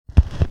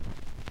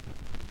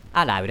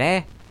Hello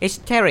there, it's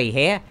Terry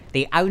here,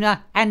 the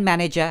owner and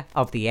manager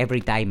of the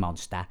Everyday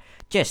Monster.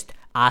 Just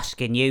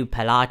asking you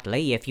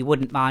politely if you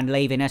wouldn't mind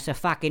leaving us a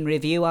fucking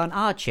review on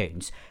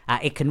iTunes.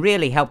 It can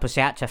really help us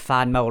out to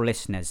find more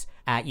listeners.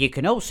 You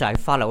can also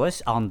follow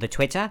us on the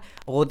Twitter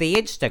or the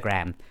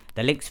Instagram.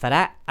 The links for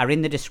that are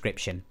in the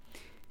description.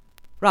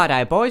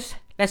 Righto, boys.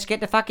 Let's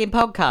get the fucking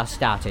podcast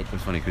started.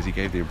 It's funny because he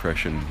gave the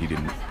impression he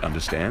didn't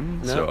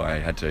understand, so I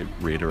had to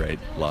reiterate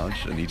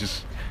large, and he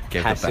just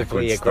gave the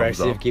backwards aggressive,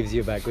 thumbs up. gives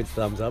you a backwards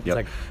thumbs up. Yep.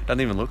 It's like,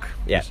 doesn't even look.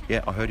 Yeah. Just,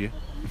 yeah, I heard you.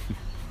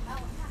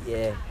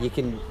 yeah, you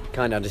can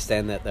kind of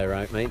understand that though,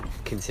 right, mate?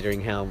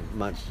 Considering how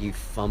much you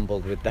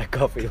fumbled with that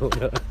coffee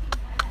order.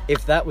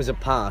 If that was a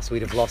pass,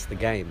 we'd have lost the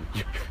game.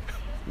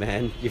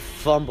 Man, you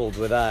fumbled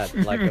with that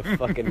like a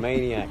fucking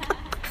maniac.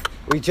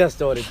 We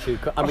just ordered two.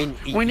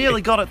 We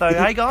nearly got it though,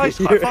 hey guys?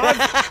 High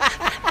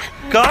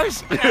five,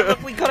 guys.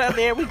 We got out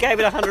there. We gave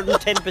it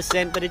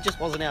 110%, but it just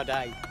wasn't our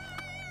day.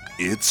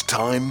 It's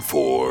time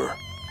for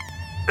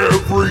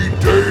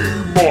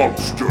Everyday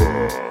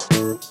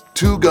Monster.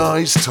 Two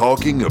guys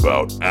talking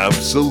about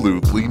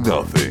absolutely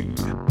nothing.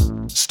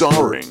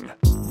 Starring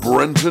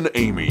Brenton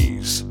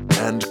Amies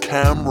and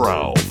Cam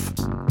Ralph.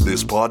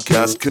 This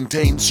podcast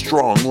contains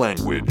strong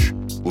language.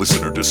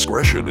 Listener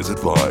discretion is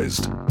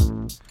advised.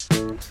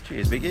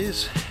 Cheers, big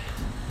ears.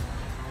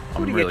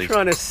 What are you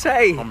trying to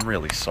say? I'm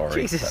really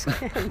sorry. Jesus.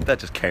 That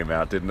just came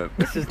out, didn't it?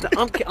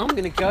 I'm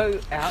going to go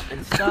out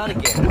and start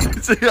again.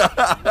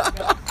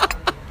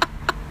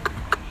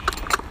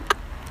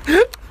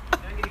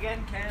 Doing it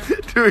again, Cam.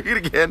 Doing it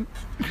again.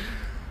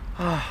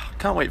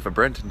 Can't wait for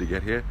Brenton to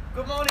get here.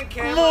 Good morning,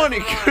 Cam. Good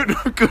morning.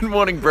 Good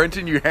morning,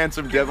 Brenton, you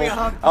handsome devil. me a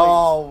hug, please.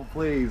 Oh,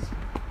 please.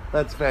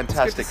 That's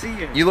fantastic. It's good to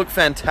see you. You look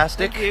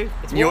fantastic. Thank you.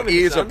 It's Your warm in the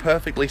ears are sun.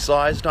 perfectly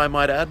sized, I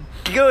might add.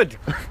 Good.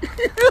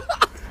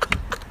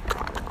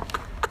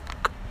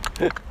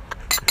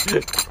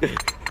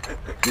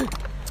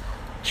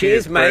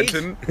 Cheers, mate.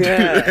 Brenton.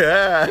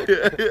 Yeah.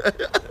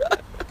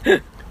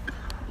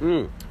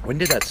 When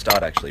did that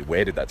start, actually?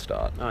 Where did that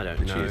start? I don't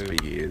The know. Cheers,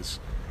 big ears.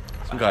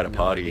 Some guy at a no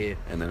party, idea.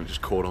 and then it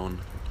just caught on.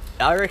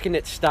 I reckon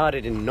it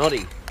started in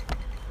Noddy.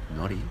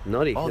 Noddy.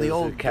 Oh, Oh, the the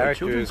old character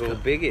children's is called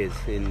car- Big Ears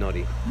in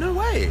Noddy. No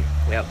way.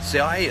 Yep. See,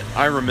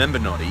 I remember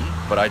Noddy,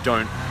 but I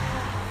don't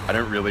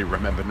really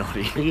remember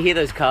Noddy. You hear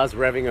those cars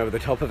revving over the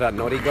top of our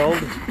Noddy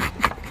Gold?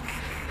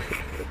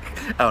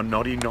 Our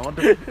Noddy nod.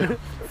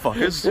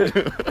 Fuckers.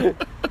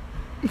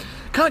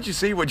 Can't you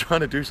see we're trying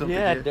to do something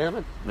Yeah, here? damn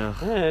it. No.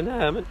 Yeah,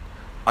 damn it.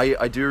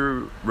 I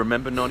do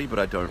remember Noddy, but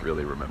I don't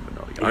really remember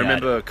Noddy. Yeah, I I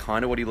remember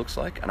kind of what he looks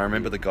like, and I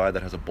remember the guy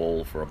that has a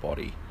ball for a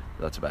body.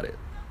 That's about it.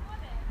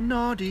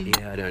 Noddy.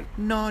 Yeah, I don't.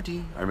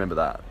 Noddy. I remember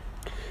that.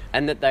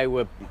 And that they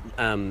were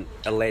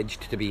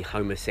alleged to be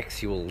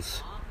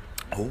homosexuals,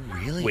 Oh,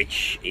 really?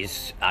 which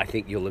is, I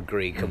think you'll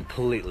agree,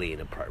 completely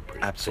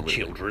inappropriate. Absolutely. For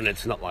children,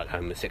 it's not like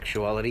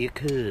homosexuality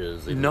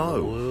occurs in No.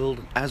 the world.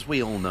 As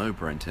we all know,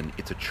 Brenton,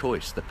 it's a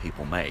choice that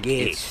people make.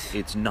 Yes.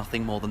 It's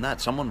nothing more than that.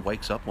 Someone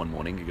wakes up one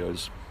morning and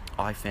goes,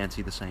 I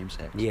fancy the same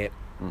sex. Yeah.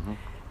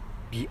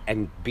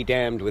 And be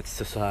damned with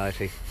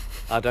society.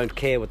 I don't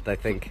care what they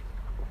think.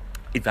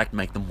 In fact,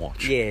 make them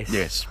watch. Yes.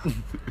 Yes.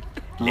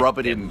 Rub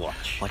it them in.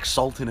 watch. Like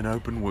salt in an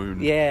open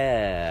wound.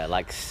 Yeah,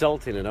 like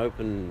salt in an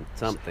open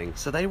something.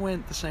 So they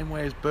went the same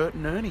way as Bert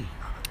and Ernie.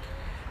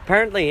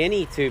 Apparently,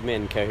 any two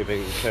men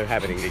cohabiting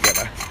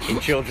together in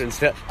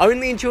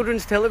only in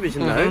children's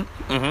television, though.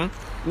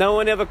 Mm-hmm. No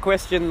one ever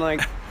questioned,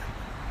 like,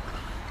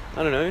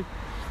 I don't know,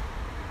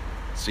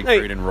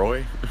 Siegfried Hey. and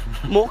Roy.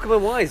 Morecambe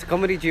and Wise,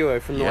 comedy duo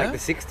from Yeah? like the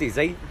 60s.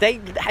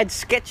 They had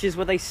sketches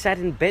where they sat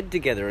in bed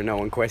together and no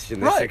one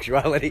questioned their Right.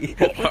 sexuality.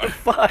 What the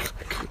fuck?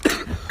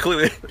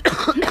 Clearly,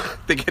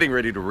 they're getting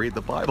ready to read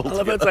the Bible. I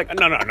love it. It's like,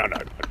 no,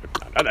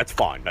 that's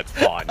fine.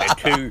 They're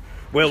two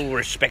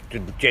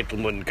well-respected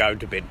gentlemen going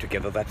to bed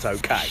together. That's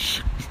okay.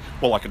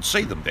 Well, I can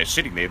see them. They're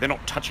sitting there. They're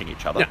not touching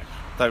each other.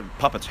 No. The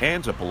puppet's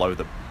hands are below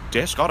the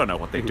desk. I don't know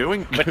what they're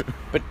doing.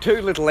 But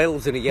two little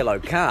elves in a yellow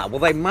car. Well,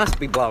 they must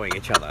be blowing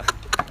each other.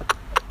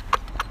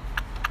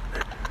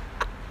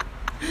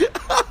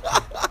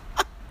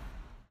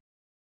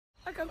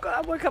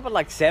 I woke up at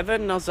like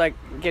 7 and I was like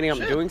getting up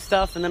and doing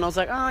stuff, and then I was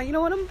like, you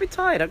know what, I'm a bit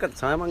tired. I've got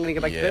time. I'm going to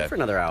go back to bed for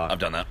another hour. I've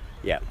done that.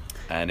 Yeah.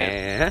 And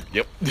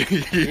Yep.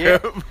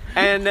 Yep.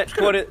 And at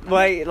quarter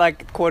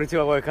to,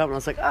 I woke up and I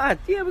was like, yeah,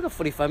 we've got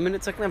 45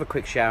 minutes. I can have a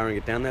quick shower and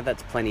get down there.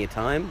 That's plenty of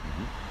time.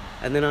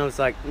 Mm-hmm. And then I was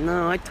like,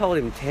 no, I told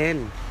him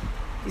 10.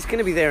 He's going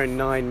to be there in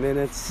 9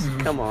 minutes.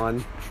 Come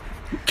on.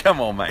 Come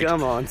on, mate.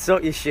 Come on.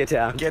 Sort your shit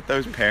out. Get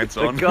those pants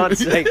on. For God's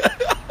sake.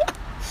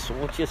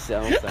 Sort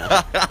yourselves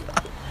out.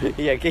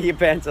 Yeah, get your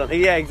pants on.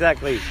 Yeah,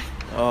 exactly.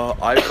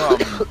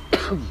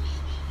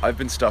 I've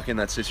been stuck in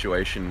that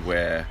situation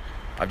where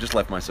I've just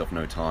left myself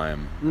no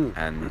time,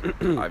 and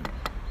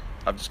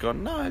I've just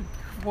gone, no,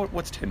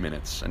 what's 10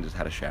 minutes, and just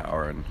had a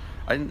shower,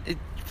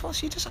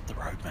 plus you're just up the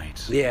road,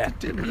 mate. Yeah.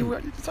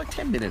 It's like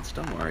 10 minutes,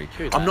 don't worry.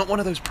 True I'm that. not one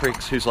of those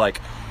pricks who's like,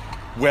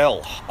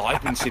 well,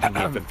 I've been sitting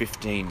here for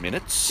 15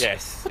 minutes.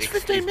 Yes. What's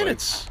excuse 15 me.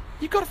 minutes?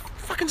 You've got a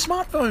fucking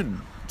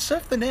smartphone.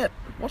 surf the net,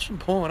 watch some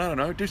porn. I don't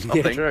know, do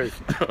something. Yeah, true.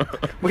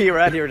 Well, you're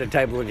out here at a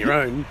table on your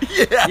own.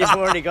 Yeah. You've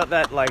already got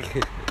that, like,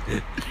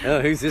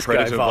 oh, who's this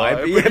Predator guy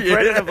vibe? vibe. Yeah,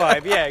 Predator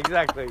vibe. Yeah,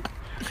 exactly.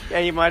 Yeah,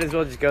 you might as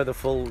well just go the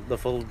full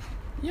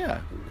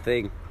Yeah.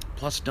 thing.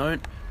 Plus,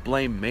 don't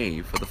blame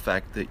me for the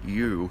fact that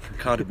you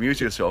can't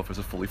amuse yourself as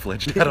a fully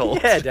fledged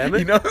adult. Yeah, damn it.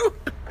 You know?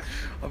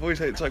 I've always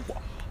said, it's like,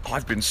 well,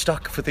 I've been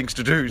stuck for things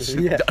to do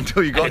Yeah.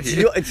 until you got It's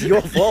here. it's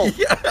your fault.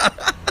 Yeah.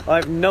 I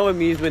have no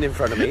amusement in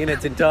front of me, and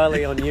it's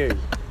entirely on you.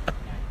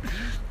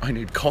 I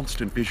need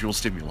constant visual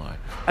stimuli.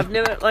 I've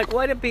never, like,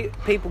 why do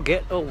people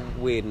get all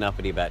weird and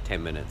uppity about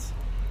 10 minutes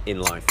in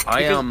life?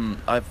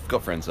 I've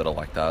got friends that are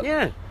like that.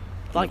 Yeah.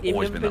 Like, you've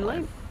always never been been that way.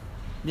 late.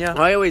 Yeah.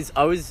 I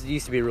always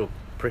used to be a real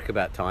prick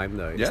about time,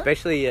 though. Yeah?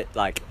 Especially at,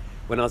 like,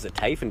 when I was at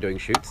TAFE and doing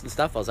shoots and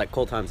stuff, I was like,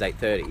 call time's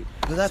 8:30.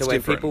 But that's so when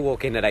different. people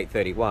walk in at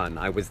 8:31,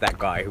 I was that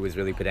guy who was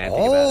really pedantic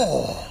Oh,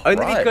 about it.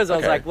 Only right, because I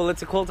was okay. like, well,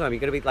 it's a call time. You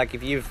got to be like,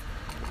 if you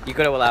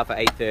got to allow for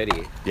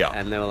 8:30. Yeah.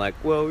 And they were like,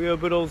 well, yeah,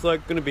 but I was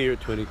like going to be here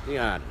at 20.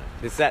 Yeah, I don't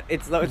know.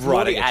 It's more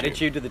Right, I the get you.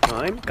 attitude to the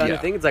time kind Yeah.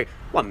 of thing. It's like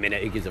 1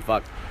 minute, who gives a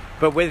fuck?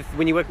 But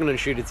when you're working on a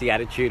shoot, it's the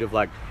attitude of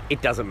like,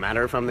 it doesn't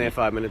matter if I'm there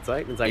 5 minutes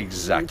late. It's like,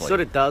 Exactly. it sort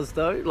of does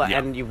though, like, Yeah.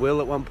 and you will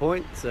at one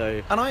point.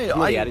 So And it's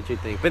more the attitude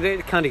thing, but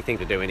it's a cunty thing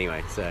to do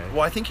anyway. So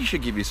Well, I think you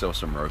should give yourself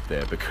some rope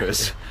there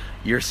because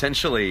you're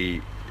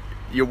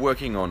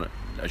working on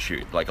a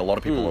shoot. Like a lot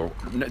of people are.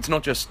 It's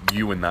not just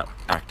you and that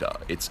actor.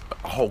 It's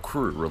a whole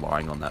crew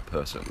relying on that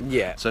person.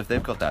 Yeah. So if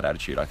they've got that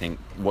attitude, I think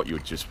what you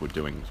just were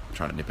doing,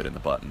 trying to nip it in the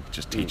bud and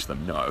just teach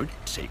them, no,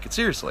 take it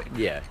seriously.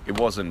 Yeah. It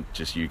wasn't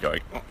just you going,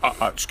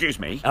 excuse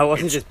me. I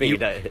wasn't It's just being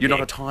you're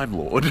not a time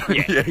lord.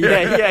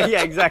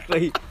 yeah,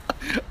 exactly.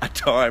 A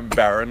time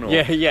baron or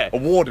Yeah. a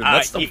warden.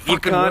 That's the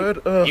fucking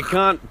word. Ugh. You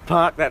can't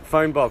park that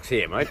phone box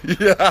here, mate.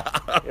 Yeah.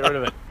 Get rid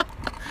of it.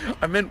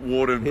 I meant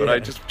warden, but I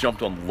just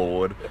jumped on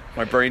lord.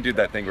 My brain did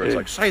that thing where it's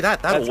like, say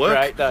that'll That's work.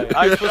 great, though.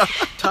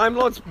 Time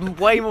Lord's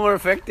way more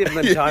effective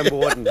than Time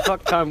Warden.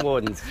 Fuck Time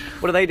Wardens.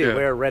 What do they do? Yeah.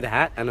 Wear a red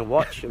hat and a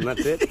watch, and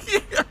that's it?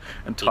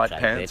 And tight It's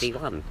pants.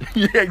 31.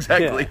 Yeah,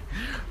 exactly. Yeah.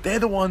 They're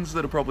the ones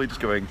that are probably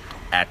just going,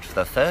 at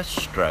the first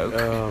stroke.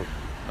 Oh,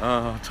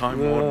 Time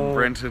No. warden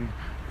Brenton.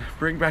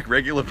 Bring back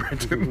regular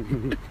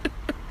Brenton.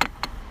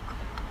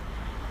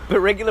 but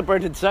regular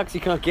Brenton sucks.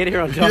 You can't get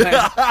here on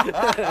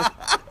time.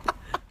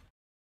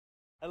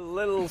 A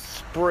little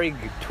sprig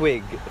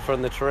twig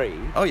from the tree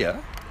Oh, yeah?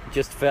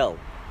 just fell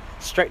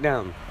straight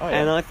down. Oh, yeah.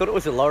 And I thought it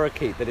was a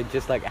lorikeet that had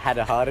just like had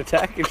a heart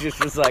attack. It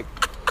just was like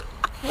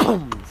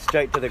boom,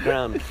 straight to the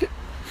ground.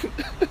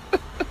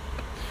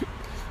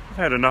 I've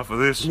had enough of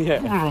this.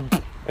 Yeah.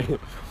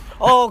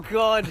 Oh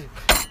God,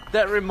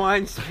 that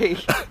reminds me.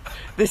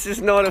 This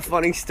is not a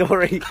funny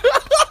story.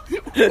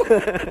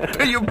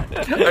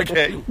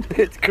 Okay.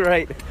 It's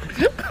great.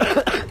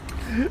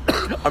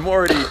 I'm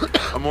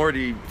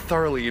already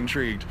thoroughly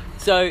intrigued.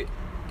 So,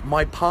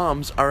 My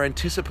palms are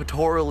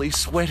anticipatorily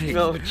sweating.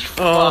 oh,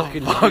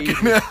 fucking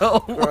Jesus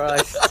hell.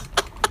 Christ.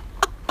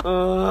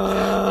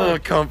 Oh, I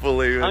can't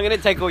believe it. I'm gonna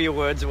take all your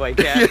words away,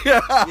 Cat.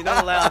 You're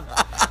not allowed.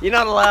 You're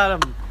not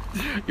allowed them.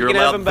 You're can have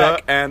allowed them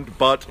back. the and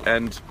but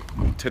and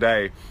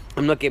today.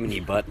 I'm not giving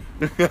you butt.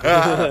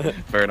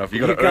 Fair enough.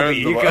 You got to earn the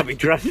You right. can't be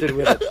trusted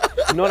with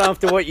it. Not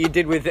after what you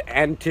did with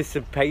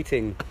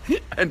anticipating.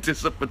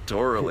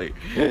 Anticipatorily.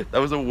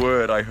 That was a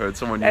word I heard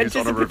someone use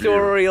on a review.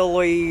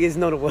 Anticipatorially is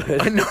not a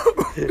word. I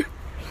know.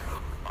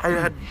 I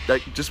had,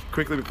 like, just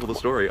quickly before the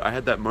story, I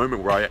had that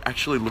moment where I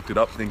actually looked it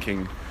up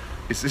thinking,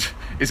 is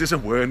this a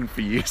word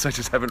for years? I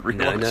just haven't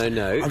realised.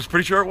 No. I was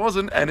pretty sure it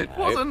wasn't, and it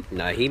wasn't.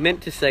 No, he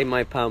meant to say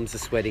my palms are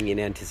sweating in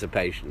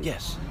anticipation.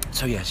 Yes.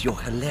 So yes, your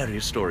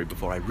hilarious story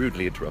before I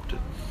rudely interrupted.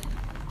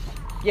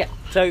 Yeah,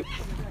 so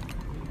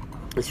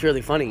it's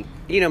really funny.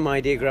 You know my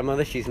dear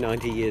grandmother, she's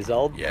 90 years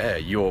old. Yeah,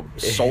 your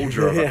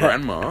soldier of a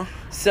grandma.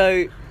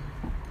 So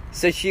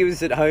she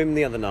was at home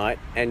the other night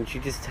and she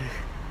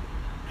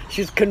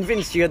was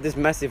convinced she heard this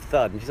massive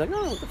thud and she's like,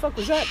 oh, what the fuck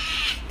was that?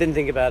 Didn't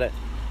think about it.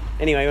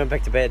 Anyway, went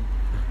back to bed,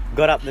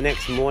 got up the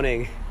next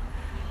morning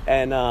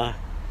and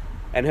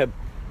her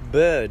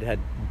bird had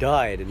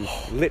died and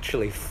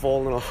literally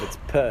fallen off its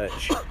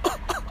perch.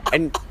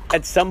 And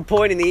at some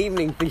point in the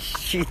evening,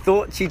 she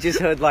thought she just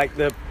heard like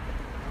the...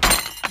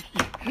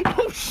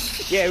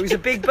 Yeah, it was a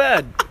big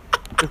bird.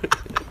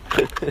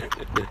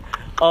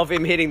 Of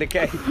him hitting the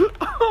cake.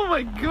 Oh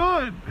my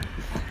god!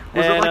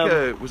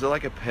 Was it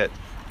like a pet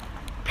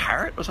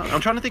parrot or something?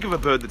 I'm trying to think of a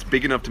bird that's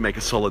big enough to make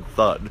a solid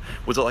thud.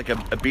 Was it like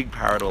a big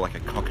parrot or like a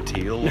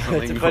cockatiel or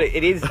something? But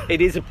it is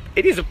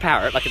a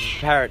parrot, like it's a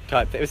parrot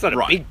type thing. It's not a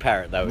Right. big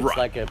parrot though. It's Right.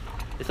 like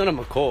it's not a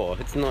macaw.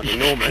 It's not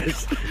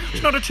enormous.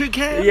 It's not a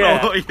toucan. Yeah.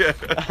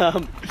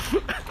 Oh,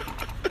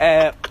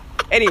 yeah.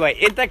 Anyway,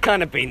 that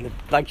kind of been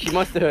like she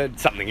must have heard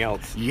something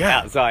else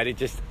outside. It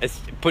just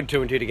put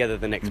two and two together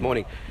the next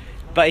morning.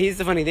 But here's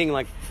the funny thing: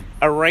 like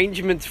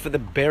arrangements for the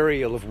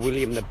burial of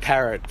William the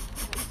parrot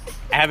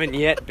haven't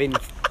yet been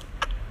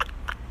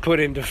put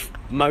into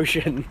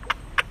motion.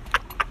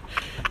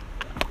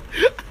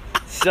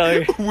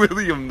 So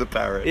William the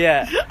parrot.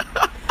 yeah,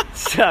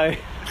 so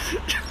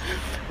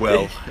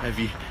Well,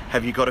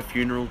 have you got a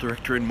funeral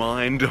director in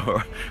mind,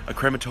 or a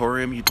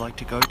crematorium you'd like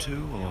to go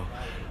to, or?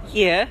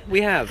 Yeah,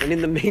 we have. And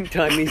in the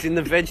meantime, he's in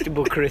the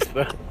vegetable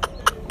crisper.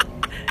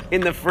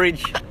 In the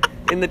fridge.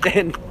 In the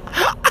den.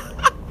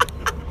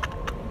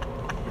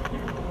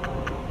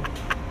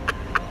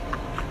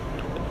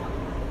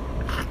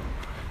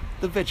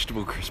 The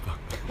vegetable crisper.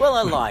 Well,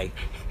 I lie.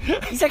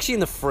 He's actually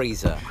in the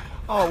freezer.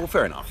 Oh, well,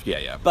 fair enough.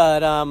 Yeah.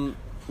 But,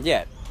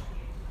 yeah.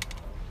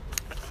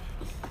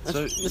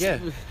 So, yeah.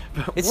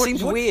 It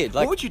seems weird.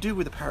 What would you do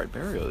with a parrot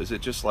burial? Is it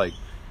just like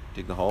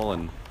dig the hole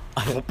and...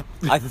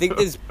 I think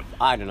there's,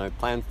 I don't know,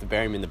 plans to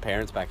bury him in the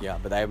parents'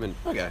 backyard, but they haven't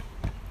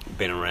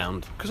been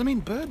around. Because, I mean,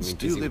 birds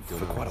do live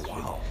for quite a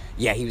while.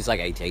 Yeah, he was like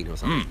 18 or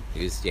something.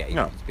 It's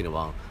been a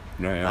while.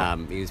 Yeah.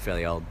 He was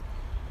fairly old.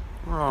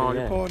 Oh,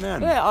 you poor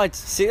nan. Yeah, I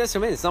see. That's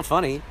what I mean. It's not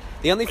funny.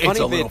 The only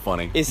funny bit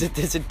funny. is that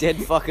there's a dead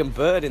fucking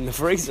bird in the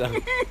freezer.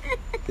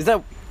 Is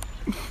that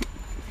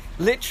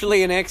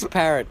literally an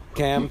ex-parrot,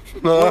 Cam?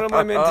 What am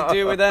I meant to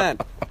do with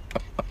that?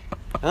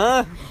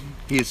 Huh?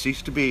 He has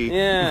ceased to be.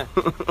 Yeah.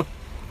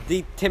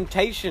 The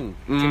temptation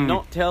to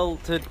not tell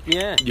to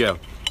Yeah.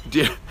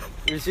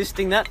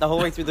 resisting that the whole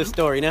way through the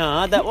story. Now, how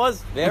hard that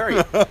was? Very.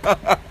 Well,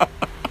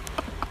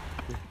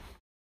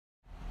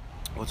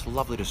 it's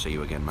lovely to see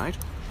you again, mate.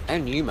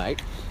 And you,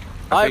 mate.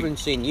 I haven't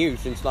seen you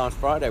since last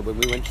Friday when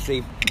we went to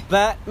see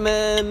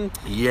Batman.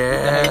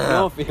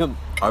 Yeah. Film.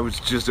 I was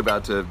just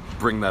about to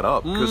bring that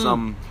up because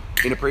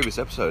in a previous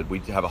episode we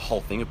have a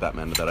whole thing of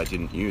Batman that I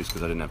didn't use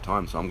because I didn't have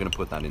time, so I'm going to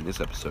put that in this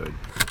episode.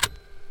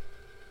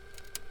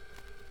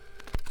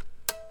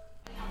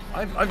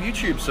 I've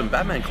YouTubed some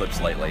Batman clips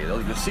lately,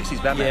 like the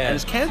 60s Batman, and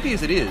as campy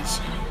as it is,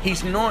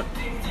 he's not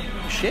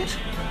shit.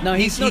 No,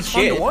 he's not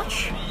fun shit. to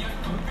watch.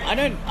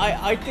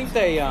 I think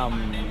they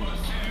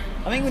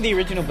I think with the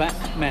original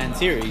Batman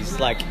series,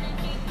 like,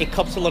 it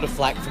cops a lot of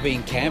flack for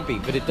being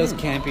campy, but it does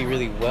campy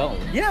really well.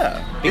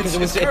 Yeah. Because it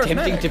was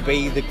attempting charismatic. to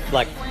be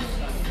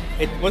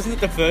it wasn't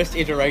the first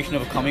iteration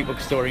of a comic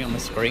book story on the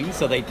screen,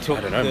 so they took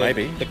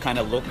the kind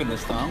of look and the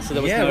style, so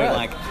there was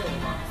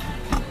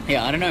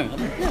I don't know.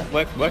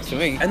 Works for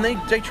me. And they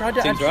tried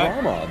to add Seems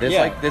right. drama.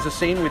 There's a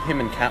scene with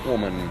him and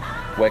Catwoman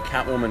where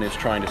Catwoman is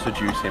trying to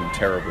seduce him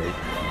terribly,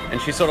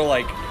 and she's sort of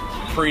like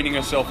preening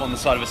herself on the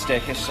side of a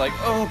staircase. She's like,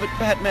 "Oh, but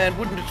Batman,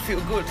 wouldn't it feel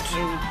good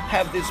to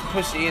have this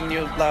pussy in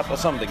your lap or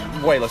something?"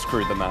 Way less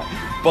crude than that.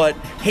 But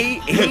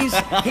he's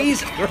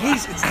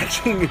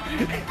acting.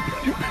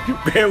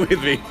 Bear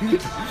with me.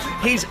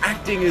 He's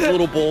acting his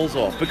little balls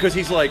off because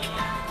he's like,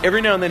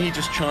 every now and then he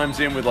just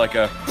chimes in with like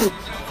a.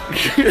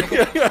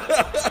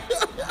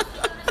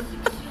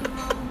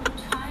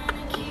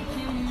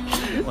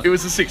 It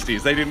was the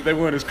 60s. They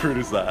weren't as crude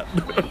as that.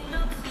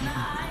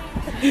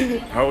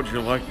 How would you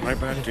like my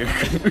bat dick?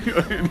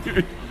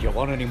 You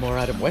want any more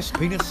Adam West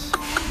penis?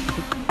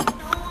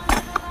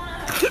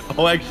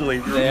 Oh,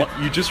 actually,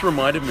 you just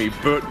reminded me,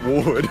 Burt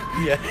Ward.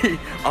 Yeah.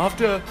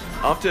 After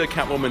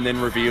Catwoman then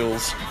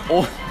reveals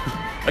all...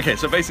 Okay,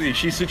 so basically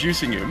she's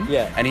seducing him,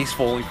 and he's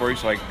falling for her.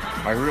 He's like,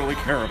 "I really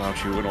care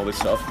about you," and all this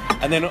stuff.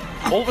 And then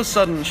all of a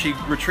sudden she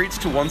retreats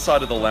to one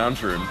side of the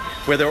lounge room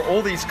where there are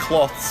all these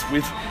cloths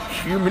with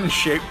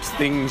human-shaped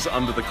things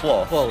under the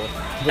cloth. Well,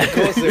 of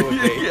course there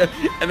would be. Yeah.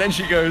 And then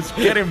she goes,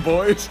 "Get him,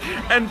 boys!"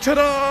 And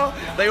ta-da!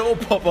 They all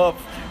pop up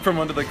from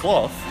under the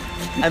cloth.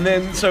 And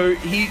then, so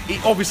he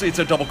obviously it's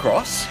a double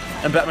cross,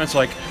 and Batman's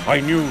like,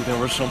 "I knew there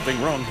was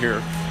something wrong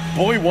here."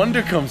 Boy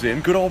Wonder comes in,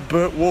 good old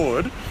Burt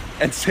Ward,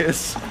 and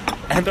says,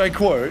 and I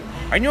quote,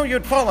 "I knew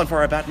you'd fallen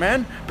for a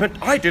Batman, but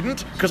I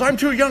didn't, because I'm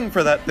too young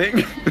for that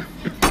thing."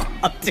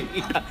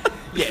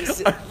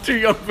 Yes. I'm too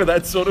young for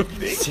that sort of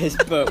thing. Says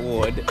Burt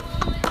Ward,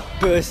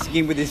 bursting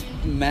in with his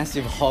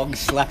massive hog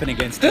slapping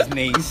against his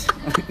knees.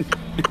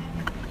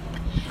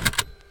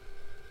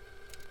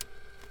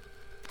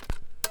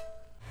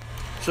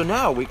 So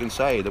now we can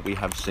say that we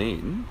have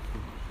seen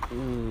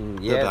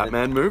the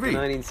Batman movie.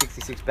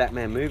 1966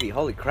 Batman movie.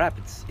 Holy crap,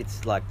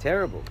 it's like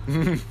terrible.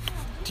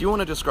 Do you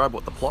want to describe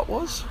what the plot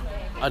was?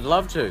 I'd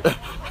love to.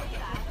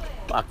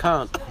 I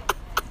can't.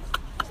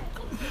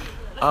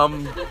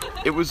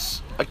 It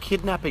was a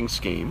kidnapping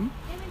scheme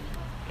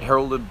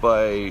heralded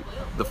by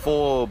the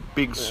four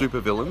big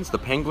supervillains, the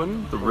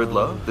Penguin, the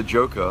Riddler, the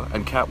Joker,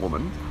 and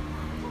Catwoman.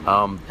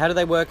 How do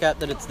they work out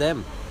that it's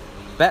them?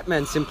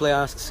 Batman simply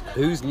asks,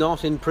 "Who's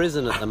not in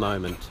prison at the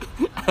moment?"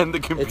 And the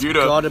It's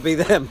computer... gotta be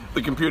them.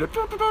 The computer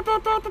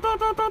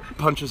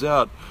punches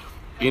out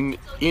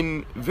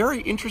in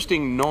very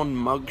interesting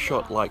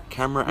non-mugshot like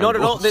camera Not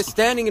at all. angles. They're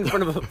standing in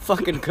front of a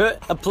fucking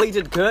a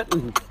pleated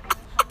curtain.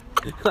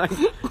 Like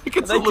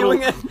It's are they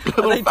doing it?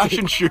 a little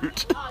fashion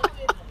shoot.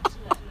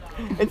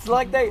 It's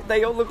like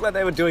they all look like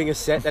they were doing a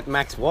set at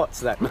Max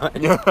Watts that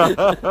night.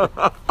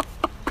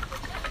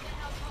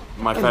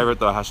 My favourite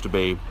though has to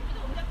be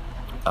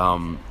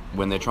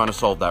when they're trying to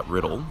solve that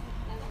riddle,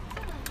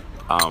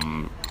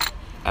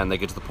 and they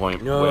get to the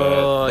point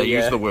where they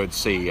use the word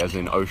sea as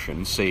in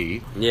ocean,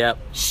 sea. Yep.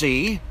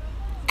 Sea,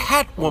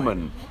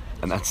 Catwoman,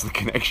 and that's the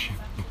connection.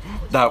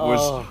 That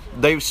was...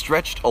 They've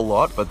stretched a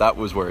lot, but that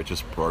was where it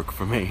just broke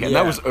for me. And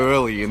that was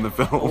early in the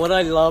film. What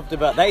I loved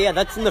about that,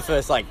 that's in the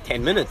first,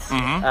 10 minutes.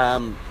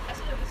 Mm-hmm.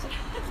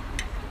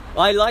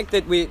 I like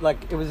that it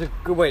was a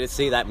good way to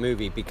see that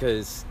movie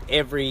because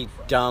every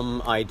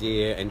dumb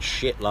idea and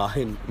shit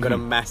line got a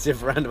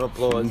massive round of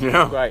applause.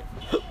 Yeah. Great.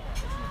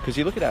 Because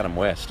you look at Adam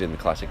West in the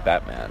classic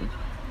Batman,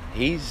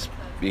 he's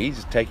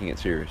taking it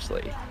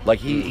seriously.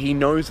 He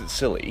knows it's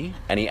silly,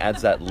 and he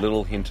adds that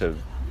little hint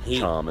of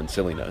charm and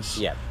silliness.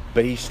 Yeah.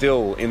 But he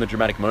still, in the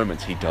dramatic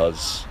moments, he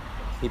plays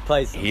them.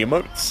 He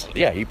emotes.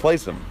 Yeah, he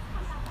plays them.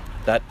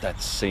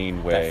 That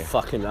scene where...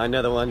 I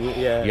know the one,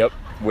 yeah. Yep,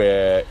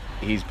 where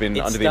he's been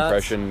under the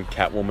impression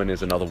Catwoman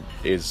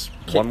is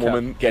one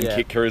woman, and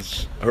Kitka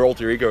is her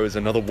alter ego is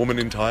another woman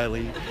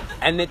entirely.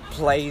 And it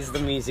plays the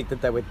music that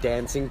they were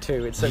dancing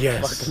to. It's so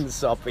fucking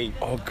soppy.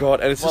 Oh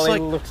god, and it's While just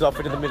he looks off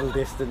into the middle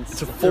distance.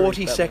 It's a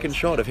 40-second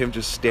shot of him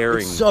just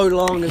staring. It's so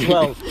long as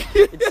well.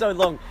 It's so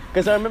long.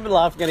 Because I remember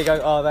laughing and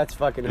going, oh, that's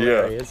fucking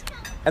hilarious.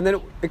 And then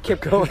it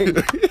kept going.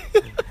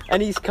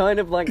 And he's kind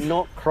of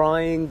not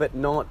crying, but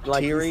not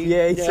teary.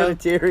 He's sort of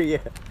teary,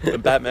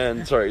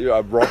 Batman,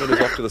 Robin is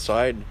off to the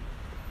side.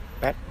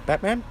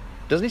 Batman?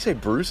 Doesn't he say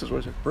Bruce? Is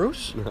what he said?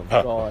 Bruce? Oh,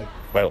 God.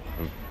 Well,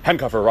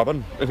 handcuff her,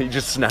 Robin. And he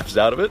just snaps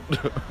out of it.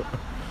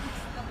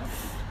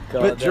 God,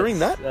 but during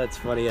that's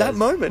funny. That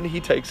moment, he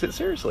takes it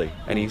seriously.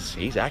 And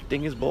he's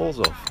acting his balls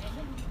off.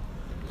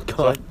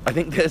 God. So I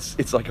think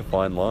it's like a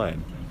fine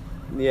line.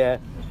 Yeah.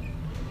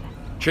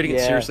 Treating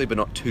it seriously, but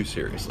not too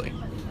seriously.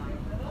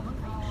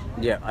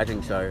 Yeah, I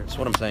think so. So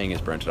what I'm saying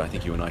is, Brenton, I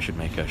think you and I should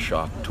make a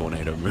Shark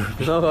Tornado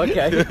movie. Oh,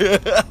 okay.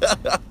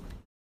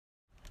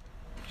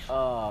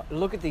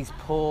 Look at these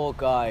poor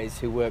guys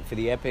who work for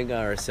the Epping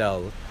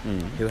RSL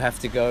who have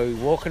to go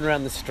walking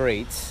around the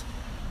streets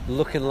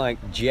looking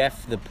like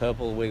Jeff the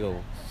Purple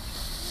Wiggle.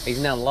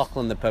 He's now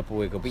Lachlan the Purple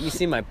Wiggle. But you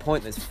see my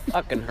point, there's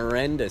fucking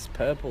horrendous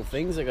purple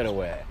things they've got to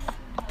wear.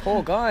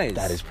 Poor guys.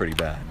 That is pretty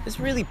bad. It's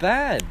really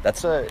bad.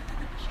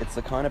 It's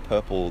the kind of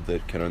purple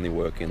that can only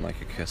work in a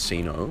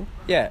casino.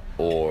 Yeah.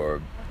 Or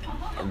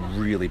a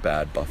really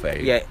bad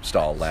buffet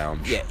style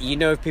lounge. Yeah,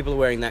 if people are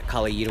wearing that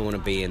colour, you don't want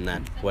to be in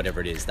that, whatever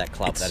it is, that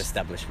club, that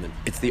establishment.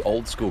 It's the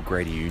old school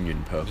Grady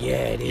Union purple.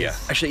 Yeah, it is. Yeah.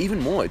 Actually,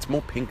 even more, it's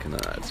more pink than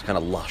that. It's kind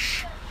of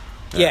lush.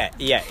 Yeah,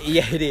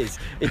 it is.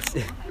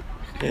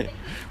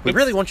 We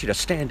really want you to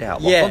stand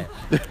out, Lachlan.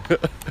 Yeah.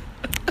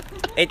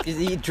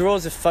 It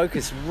draws a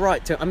focus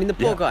right to... I mean, the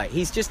poor guy,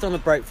 he's just on a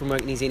break from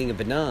work and he's eating a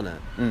banana.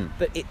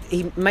 But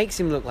he makes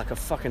him look like a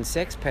fucking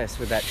sex pest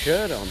with that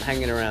shirt on,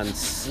 hanging around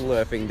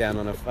slurping down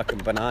on a fucking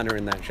banana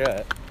in that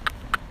shirt.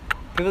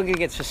 People are going to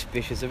get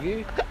suspicious of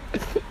you.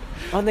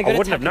 I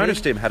wouldn't have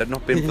noticed him had it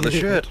not been for the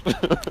shirt.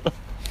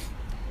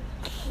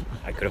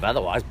 I could have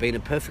otherwise been a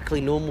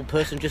perfectly normal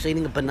person just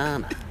eating a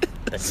banana.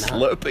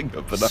 Slurping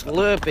a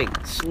banana.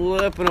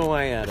 Slurping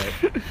away at it.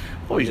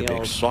 Oh, he's a bit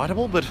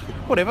excitable, but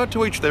whatever,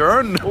 to each their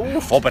own.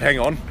 Oof. Oh, but hang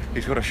on,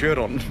 he's got a shirt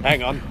on.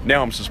 Hang on.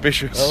 Now I'm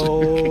suspicious.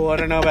 Oh, I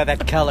don't know about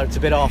that colour, it's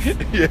a bit off. Yeah,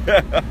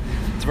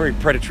 it's a very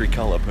predatory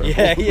colour, purple.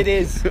 Yeah, it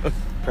is.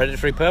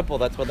 Predatory purple,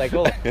 that's what they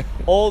call it.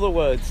 All the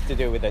words to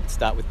do with it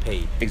start with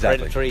P.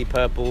 Exactly. Predatory,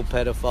 purple,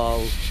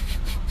 pedophile.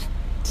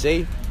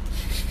 See?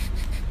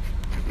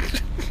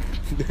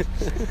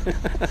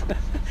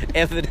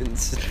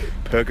 Evidence.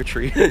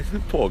 Purgatory.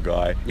 Poor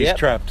guy. He's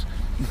trapped.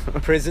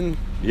 Prison.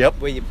 Yep.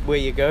 Where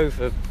you go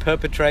for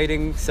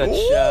perpetrating such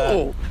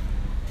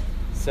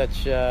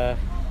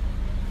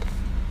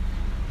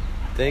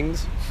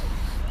things.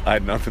 I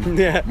had nothing.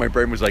 Yeah. My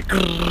brain was like,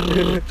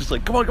 just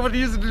like, come on,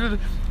 use it.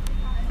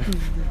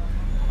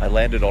 I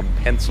landed on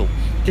pencil.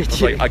 Did I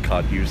was you? like, I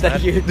can't use that.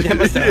 That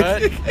must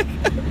have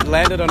hurt.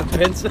 Landed on a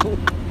pencil.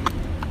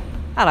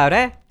 Hello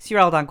there, it's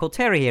your old Uncle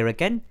Terry here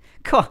again.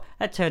 God,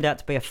 that turned out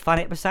to be a fun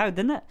episode,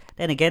 didn't it?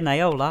 Then again,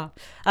 they all are.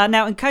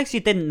 Now, in case you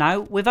didn't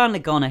know, we've only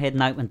gone ahead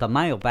and opened the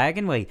mailbag,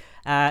 haven't we?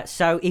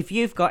 So if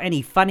you've got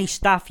any funny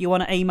stuff you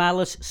want to email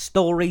us,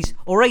 stories,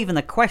 or even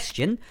a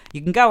question,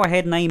 you can go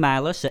ahead and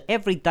email us at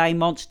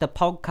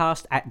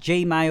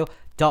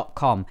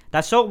everydaymonsterpodcast@gmail.com.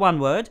 That's all one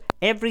word,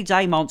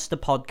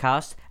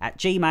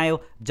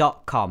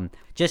 everydaymonsterpodcast@gmail.com.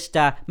 Just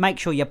make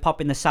sure you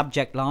pop in the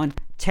subject line,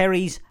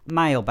 Terry's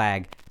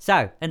mailbag.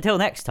 So, until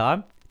next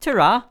time,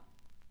 ta-ra!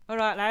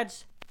 Alright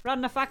lads,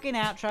 run the fucking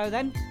outro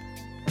then.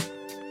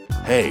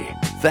 Hey,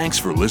 thanks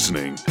for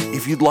listening.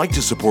 If you'd like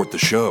to support the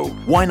show,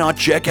 why not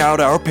check out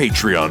our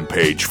Patreon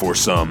page for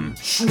some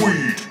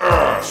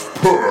sweet-ass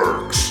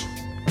perks?